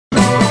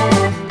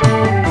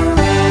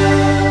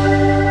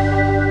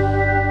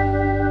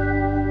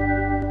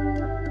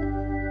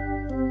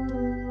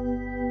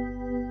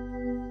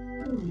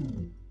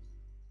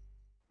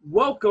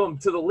Welcome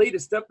to the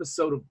latest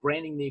episode of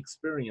Branding the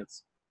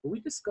Experience, where we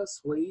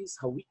discuss ways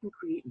how we can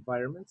create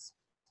environments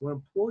where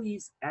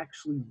employees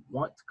actually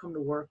want to come to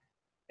work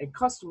and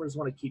customers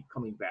want to keep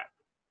coming back.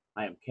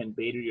 I am Ken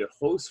Bator, your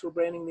host for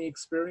Branding the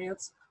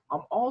Experience.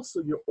 I'm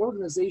also your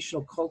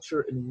organizational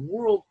culture and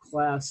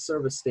world-class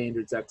service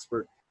standards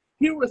expert,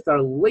 here with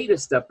our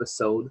latest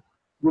episode,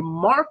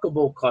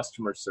 Remarkable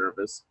Customer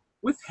Service,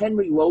 with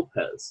Henry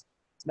Lopez.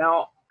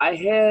 Now, I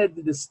had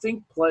the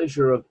distinct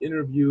pleasure of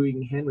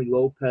interviewing Henry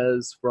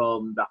Lopez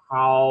from the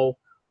How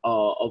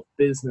of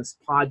Business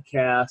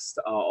podcast,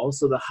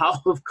 also the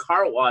How of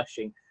Car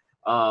Washing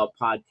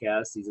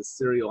podcast. He's a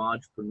serial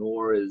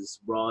entrepreneur, has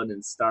run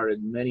and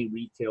started many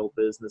retail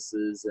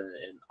businesses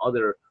and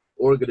other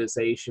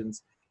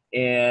organizations.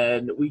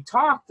 And we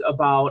talked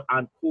about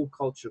on Cool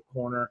Culture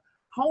Corner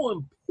how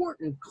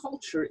important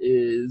culture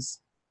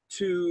is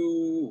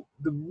to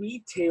the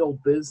retail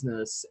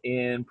business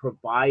and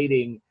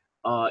providing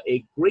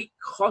a great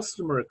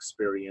customer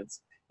experience.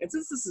 And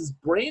since this is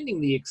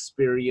branding the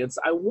experience,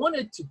 I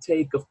wanted to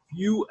take a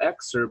few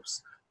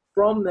excerpts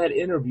from that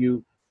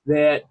interview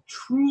that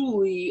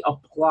truly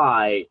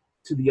apply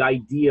to the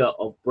idea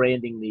of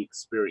branding the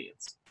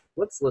experience.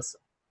 Let's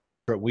listen.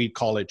 We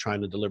call it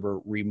trying to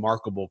deliver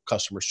remarkable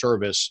customer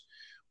service,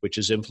 which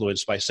is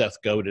influenced by Seth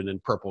Godin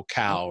and Purple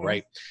Cow,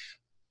 right?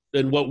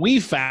 And what we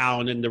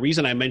found, and the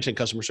reason I mentioned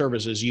customer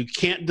service, is you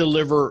can't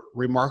deliver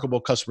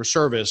remarkable customer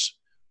service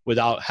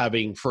without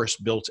having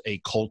first built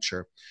a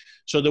culture.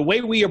 So the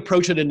way we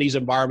approach it in these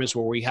environments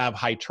where we have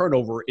high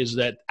turnover is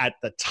that at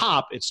the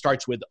top, it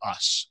starts with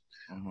us.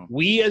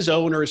 We as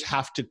owners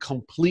have to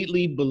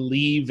completely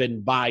believe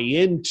and buy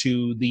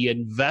into the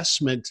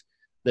investment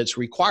that's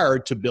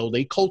required to build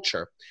a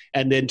culture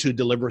and then to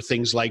deliver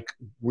things like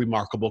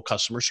remarkable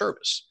customer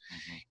service.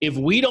 If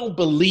we don't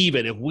believe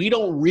it, if we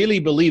don't really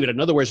believe it, in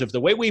other words, if the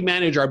way we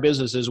manage our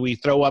business is we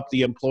throw up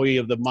the employee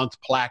of the month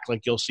plaque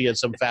like you'll see at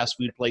some fast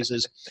food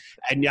places,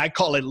 and I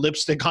call it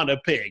lipstick on a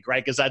pig,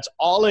 right? Because that's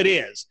all it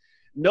is.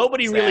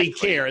 Nobody really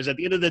cares. At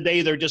the end of the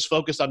day, they're just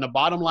focused on the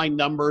bottom line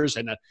numbers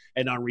and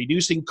on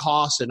reducing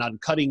costs and on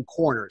cutting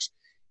corners.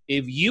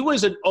 If you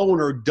as an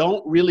owner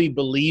don't really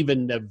believe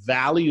in the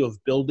value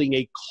of building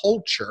a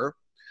culture,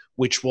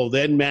 which will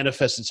then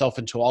manifest itself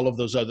into all of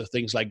those other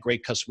things like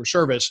great customer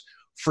service,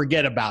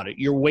 forget about it.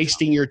 You're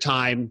wasting your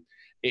time.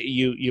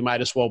 You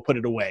might as well put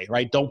it away,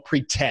 right? Don't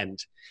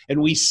pretend.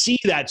 And we see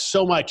that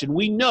so much. And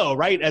we know,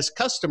 right, as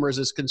customers,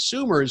 as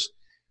consumers,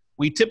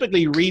 we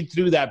typically read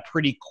through that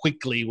pretty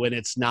quickly when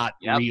it's not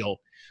real.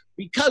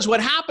 Because what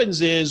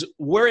happens is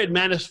where it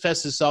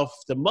manifests itself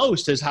the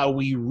most is how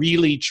we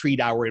really treat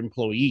our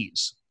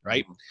employees,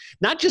 right?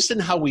 Not just in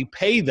how we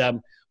pay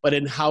them, but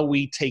in how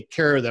we take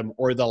care of them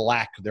or the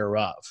lack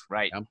thereof.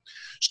 Right.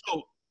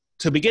 So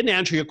to begin to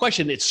answer your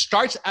question, it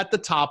starts at the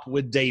top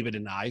with David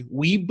and I.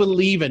 We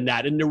believe in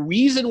that. And the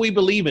reason we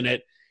believe in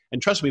it,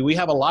 and trust me, we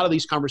have a lot of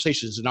these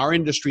conversations in our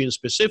industry in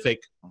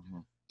specific.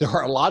 There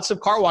are lots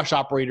of car wash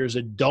operators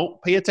that don't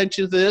pay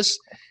attention to this,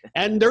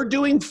 and they're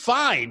doing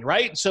fine,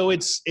 right? So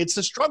it's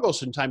a struggle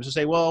sometimes to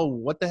say, well,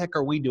 what the heck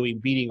are we doing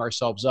beating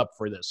ourselves up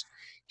for this?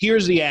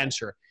 Here's the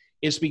answer.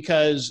 It's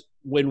because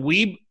when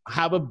we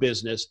have a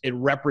business, it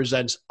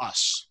represents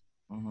us.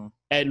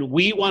 And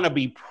we want to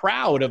be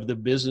proud of the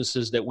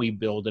businesses that we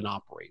build and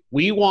operate.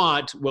 We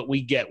want what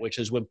we get, which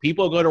is when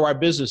people go to our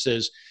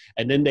businesses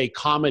and then they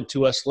comment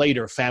to us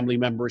later, family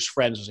members,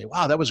 friends, and say,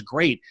 wow, that was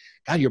great.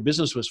 God, your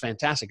business was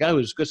fantastic. God, it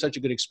was such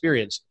a good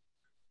experience.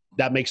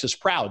 That makes us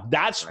proud.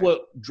 That's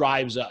what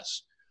drives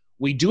us.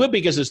 We do it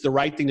because it's the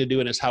right thing to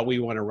do and it's how we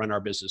want to run our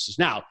businesses.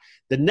 Now,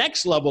 the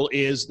next level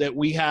is that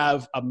we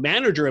have a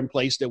manager in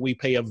place that we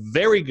pay a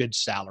very good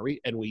salary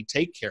and we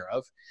take care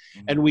of,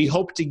 and we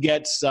hope to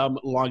get some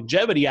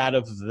longevity out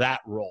of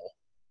that role.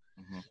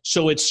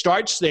 So it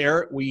starts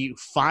there. We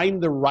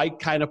find the right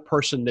kind of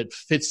person that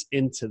fits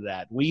into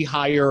that. We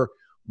hire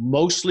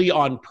mostly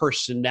on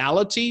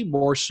personality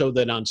more so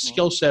than on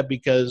skill set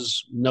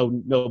because no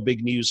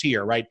big news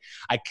here, right?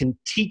 I can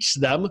teach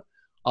them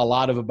a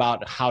lot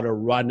about how to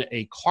run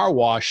a car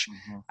wash.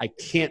 I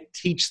can't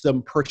teach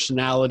them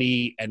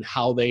personality and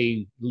how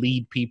they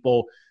lead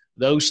people.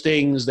 Those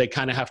things, they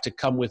kind of have to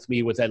come with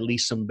me with at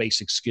least some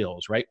basic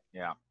skills, right?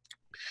 Yeah.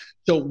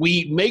 So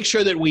we make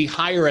sure that we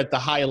hire at the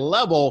high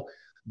level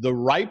the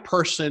right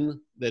person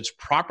that's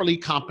properly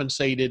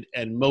compensated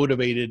and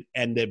motivated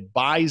and that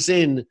buys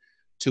in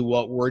to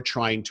what we're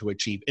trying to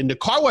achieve. In the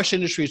car wash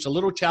industry, it's a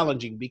little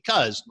challenging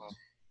because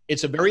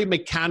it's a very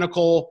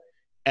mechanical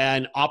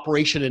and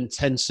operation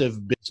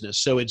intensive business.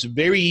 So it's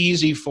very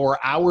easy for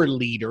our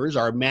leaders,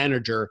 our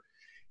manager,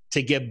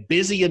 to get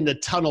busy in the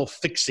tunnel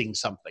fixing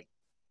something.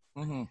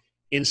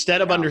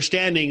 Instead of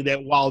understanding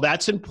that while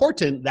that's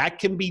important, that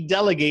can be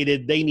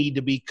delegated, they need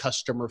to be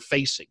customer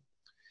facing.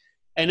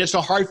 And it's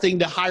a hard thing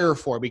to hire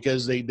for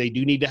because they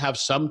do need to have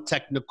some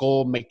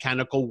technical,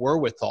 mechanical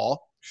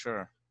wherewithal.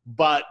 Sure.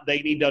 But they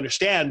need to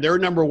understand their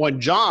number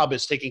one job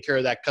is taking care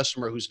of that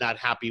customer who's not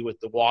happy with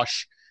the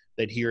wash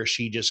that he or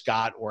she just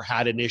got or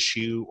had an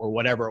issue or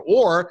whatever.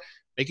 Or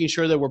making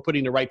sure that we're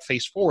putting the right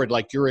face forward,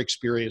 like you're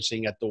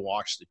experiencing at the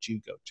wash that you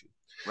go to.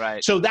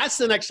 Right. So that's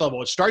the next level.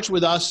 It starts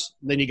with us.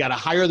 Then you got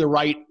to hire the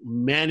right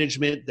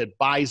management that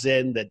buys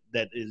in,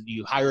 that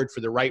you hired for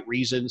the right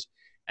reasons,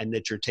 and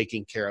that you're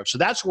taking care of. So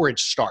that's where it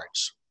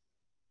starts.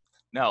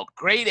 No,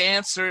 great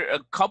answer. A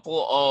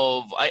couple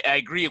of, I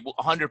agree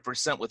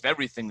 100% with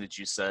everything that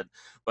you said,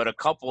 but a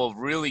couple of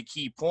really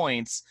key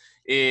points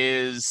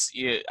is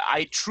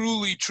I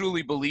truly,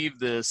 truly believe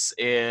this,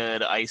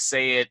 and I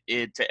say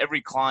it to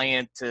every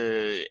client,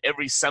 to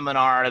every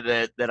seminar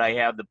that I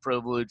have the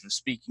privilege of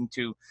speaking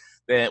to,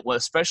 that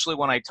especially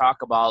when I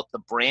talk about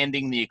the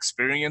branding, the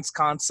experience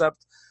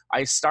concept,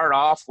 I start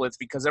off with,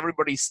 because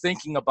everybody's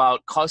thinking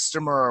about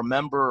customer or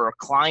member or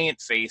client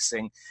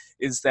facing,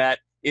 is that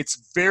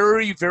it's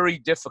very, very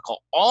difficult,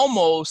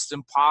 almost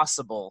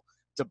impossible,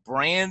 to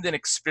brand an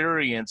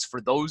experience for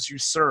those you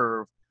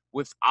serve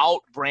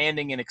without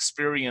branding an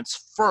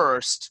experience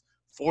first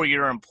for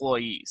your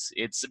employees.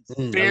 It's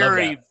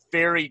very,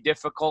 very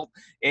difficult,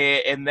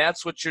 and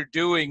that's what you're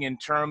doing in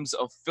terms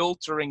of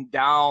filtering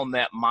down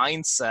that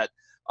mindset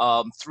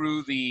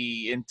through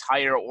the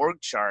entire org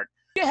chart.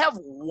 You have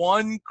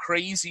one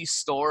crazy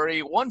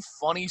story, one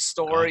funny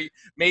story,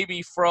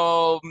 maybe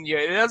from,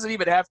 it doesn't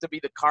even have to be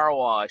the car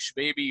wash,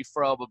 maybe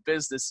from a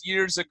business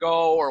years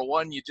ago or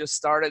one you just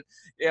started.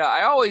 Yeah,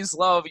 I always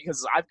love,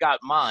 because I've got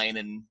mine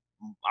and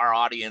our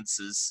audience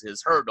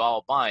has heard all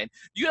of mine.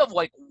 You have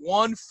like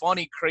one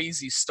funny,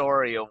 crazy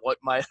story of what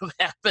might have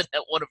happened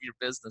at one of your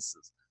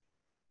businesses.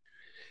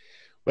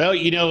 Well,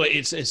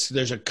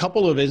 there's a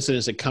couple of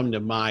incidents that come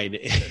to mind.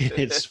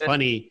 It's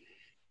funny.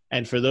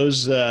 And for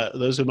those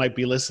who might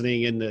be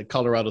listening in the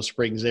Colorado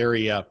Springs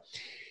area,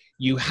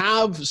 you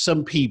have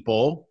some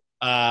people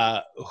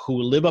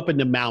who live up in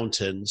the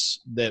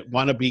mountains that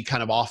want to be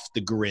kind of off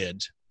the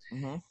grid.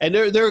 Mm-hmm. And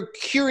they're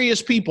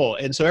curious people.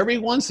 And so every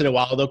once in a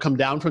while, they'll come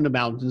down from the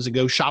mountains and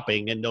go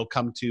shopping, and they'll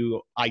come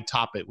to I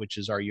Top It, which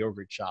is our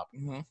yogurt shop.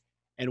 Mm-hmm.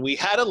 And we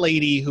had a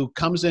lady who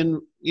comes in,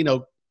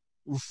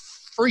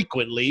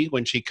 frequently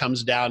when she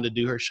comes down to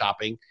do her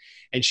shopping,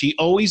 and she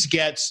always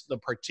gets the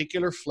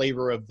particular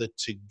flavor of the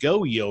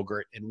to-go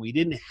yogurt, and we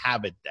didn't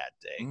have it that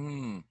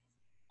day.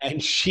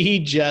 And she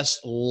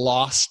just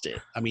lost it.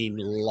 I mean,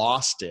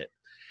 lost it.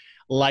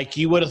 Like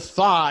you would have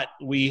thought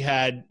we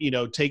had,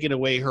 taken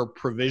away her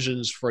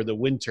provisions for the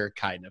winter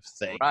kind of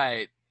thing.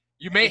 Right.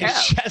 You may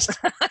have.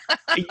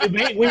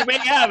 We may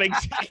have,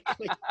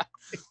 exactly.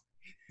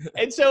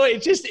 And so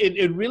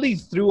it really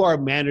threw our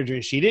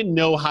manager. She didn't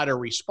know how to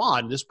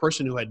respond. This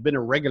person who had been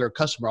a regular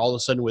customer all of a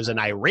sudden was an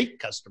irate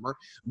customer,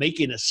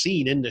 making a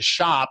scene in the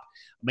shop,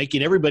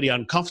 making everybody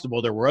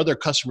uncomfortable. There were other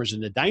customers in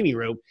the dining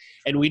room,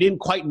 and we didn't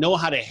quite know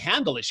how to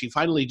handle it. She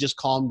finally just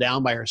calmed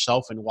down by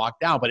herself and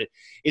walked out. But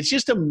it's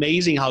just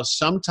amazing how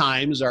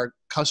sometimes our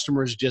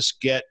customers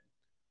just get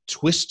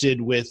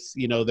twisted with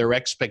their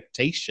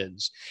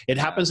expectations. It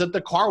happens at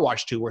the car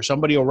wash too, where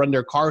somebody will run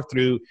their car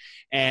through,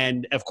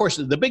 and of course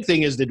the big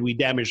thing is, did we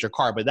damage their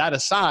car? But that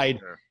aside,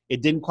 sure,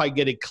 it didn't quite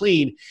get it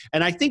clean.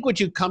 And I think what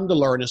you come to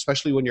learn,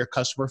 especially when you're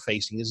customer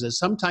facing, is that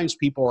sometimes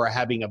people are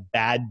having a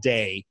bad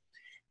day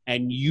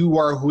and you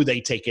are who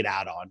they take it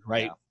out on,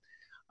 right?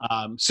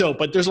 Yeah.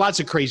 But there's lots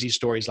of crazy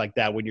stories like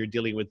that when you're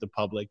dealing with the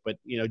public, but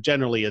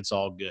generally it's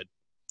all good.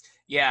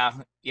 Yeah,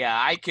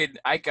 I could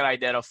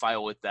identify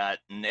with that.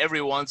 And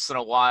every once in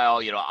a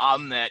while,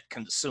 I'm that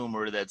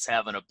consumer that's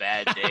having a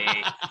bad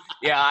day.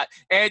 Yeah,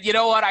 and you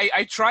know what?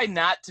 I try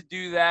not to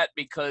do that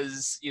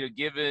because,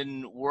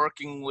 given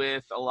working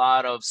with a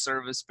lot of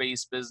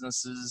service-based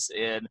businesses,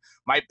 and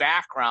my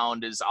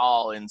background is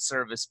all in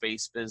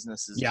service-based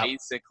businesses, yep,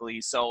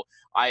 basically. So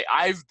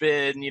I've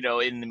been,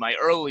 in my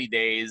early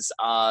days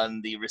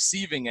on the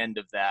receiving end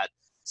of that.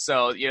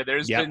 So,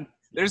 there's yep, been...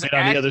 There's on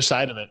the other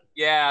side of it.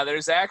 Yeah,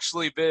 there's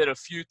actually been a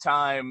few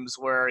times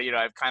where,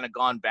 I've kind of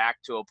gone back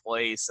to a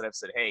place and I've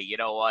said, hey, you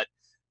know what?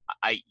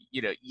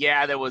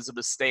 There was a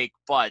mistake,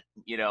 but,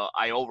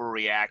 I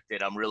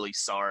overreacted. I'm really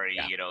sorry.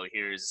 Yeah.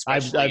 Here's...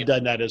 I've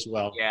done that as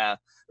well. Yeah,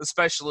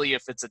 especially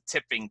if it's a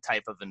tipping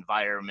type of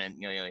environment.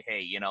 Hey,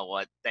 you know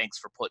what? Thanks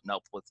for putting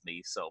up with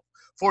me. So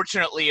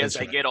fortunately, as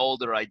I get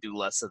older, I do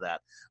less of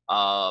that.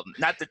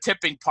 Not the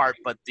tipping part,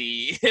 but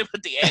the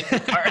angry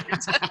part.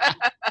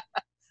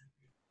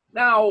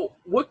 Now,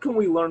 what can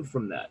we learn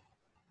from that?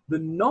 The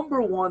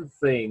number one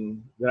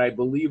thing that I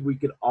believe we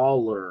could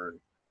all learn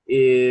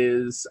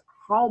is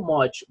how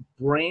much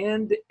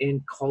brand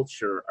and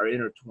culture are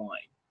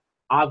intertwined.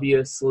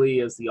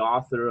 Obviously, as the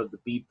author of the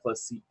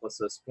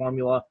B+C+S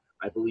formula,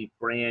 I believe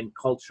brand,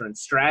 culture, and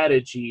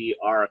strategy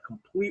are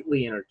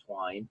completely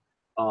intertwined.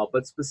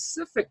 But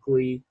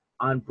specifically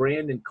on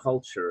brand and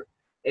culture,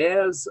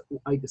 as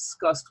I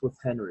discussed with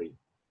Henry,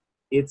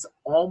 it's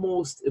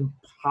almost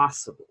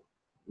impossible.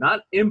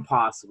 Not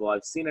impossible,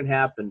 I've seen it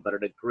happen, but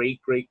at a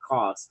great, great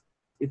cost.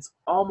 It's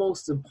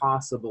almost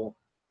impossible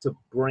to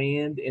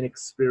brand an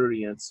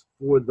experience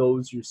for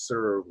those you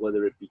serve,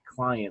 whether it be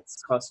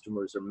clients,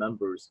 customers, or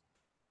members,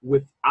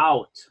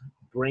 without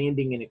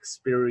branding an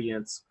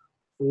experience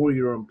for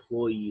your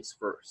employees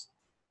first.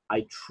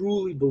 I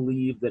truly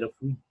believe that if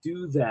we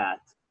do that,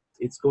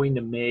 it's going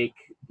to make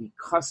the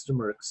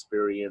customer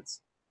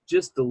experience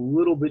just a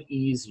little bit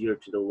easier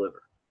to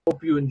deliver.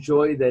 Hope you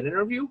enjoyed that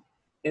interview,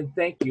 and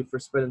thank you for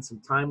spending some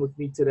time with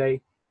me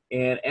today.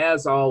 And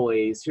as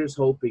always, here's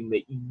hoping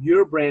that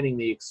you're branding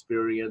the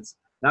experience,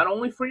 not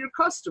only for your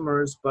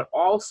customers, but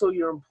also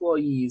your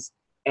employees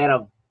at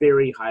a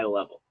very high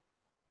level.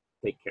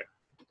 Take care.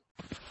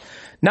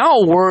 Now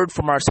a word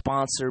from our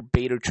sponsor,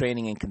 Bator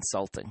Training and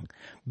Consulting.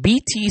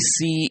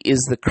 BTC is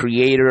the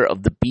creator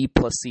of the B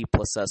plus C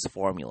plus S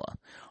formula.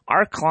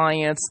 Our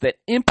clients that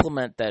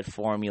implement that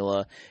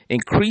formula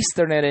increase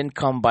their net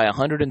income by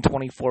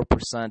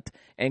 124%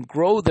 and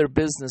grow their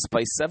business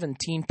by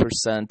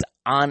 17%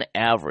 on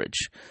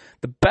average.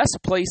 The best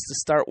place to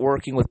start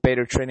working with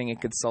Bator Training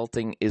and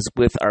Consulting is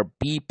with our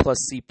B plus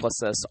C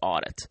plus S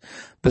audit.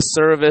 The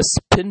service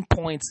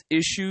pinpoints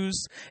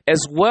issues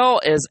as well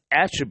as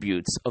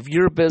attributes of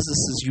your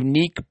business's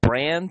unique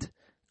brand,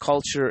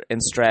 culture,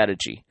 and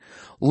strategy.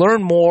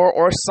 Learn more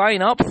or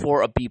sign up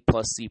for a B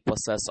plus C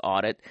plus S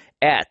audit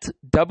at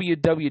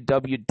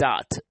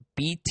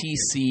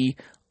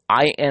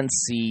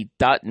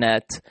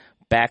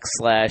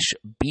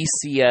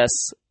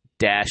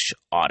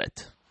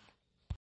www.btcinc.net/BCS-audit.